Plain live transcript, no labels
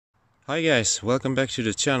Hi guys, welcome back to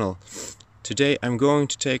the channel. Today I'm going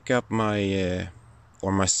to take up my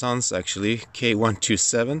son's actually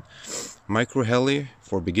K127 micro heli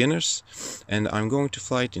for beginners, and I'm going to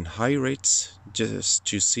fly it in high rates just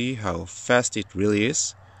to see how fast it really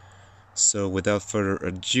is. So without further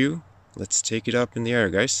ado, let's take it up in the air,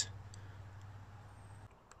 guys.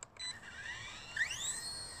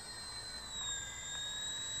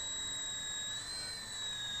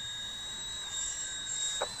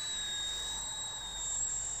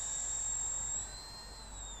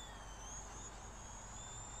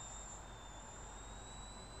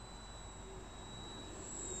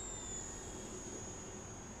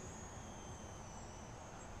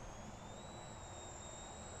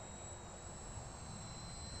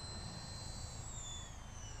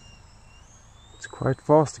 It's quite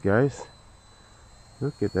fast, guys.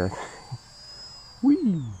 Look at that.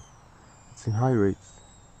 Whee! It's in high rates.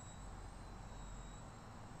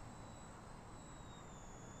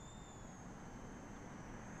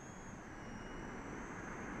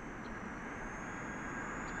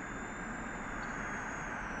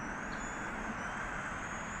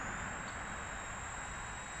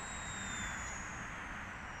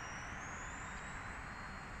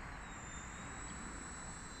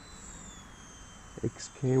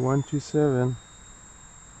 XK127.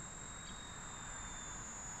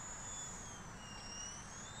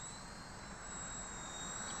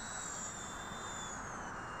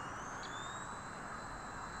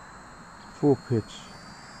 Full pitch.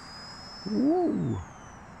 Woo!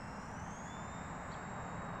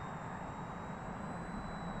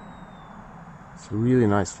 It's a really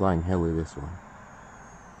nice flying heli, this one.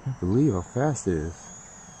 Can't believe how fast it is.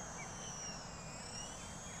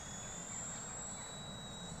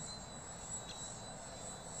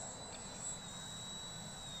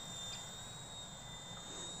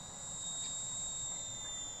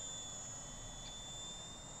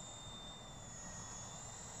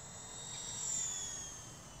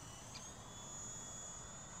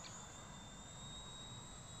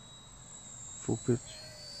 Full pitch.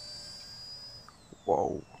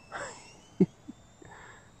 Whoa.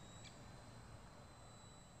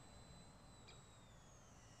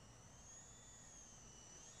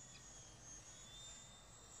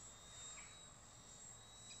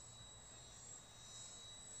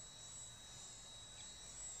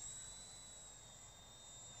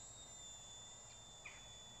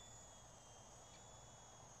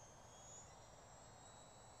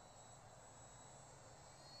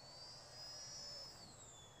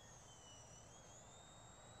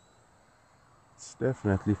 It's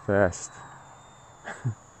definitely fast.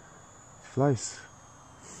 It flies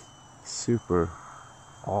super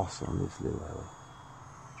awesome, this little heli.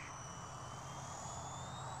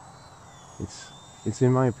 It's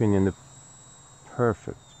in my opinion the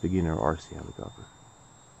perfect beginner RC helicopter.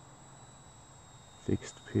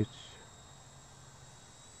 Fixed pitch.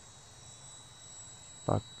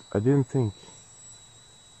 But I didn't think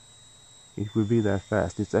it would be that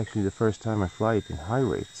fast. It's actually the first time I fly it in high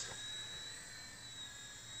rates.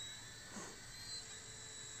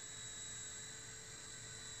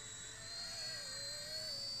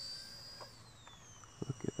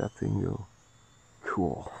 Look at that thing go.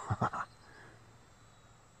 Cool.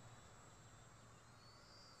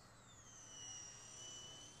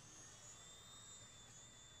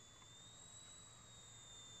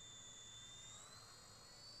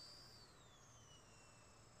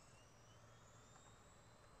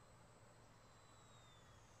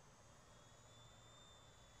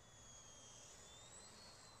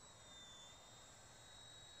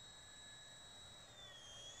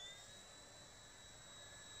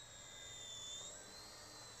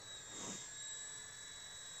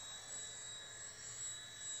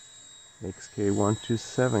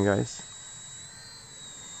 XK127, guys.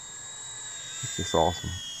 This is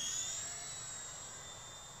awesome.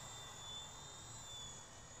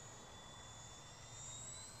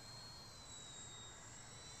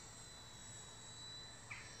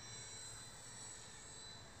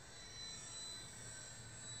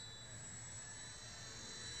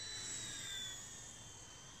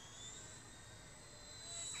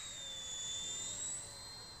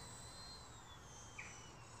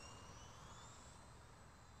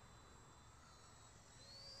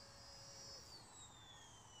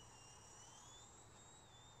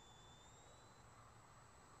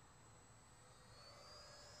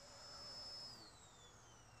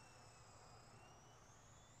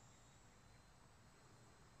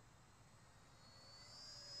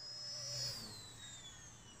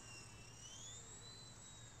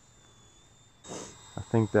 I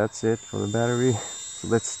think that's it for the battery. So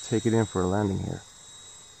let's take it in for a landing here.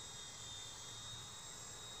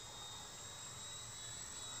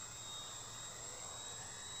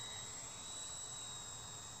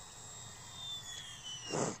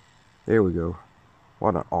 There we go.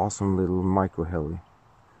 What an awesome little micro heli.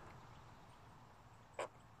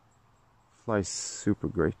 Flies super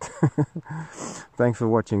great. Thanks for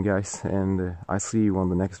watching, guys, and I'll see you on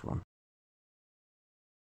the next one.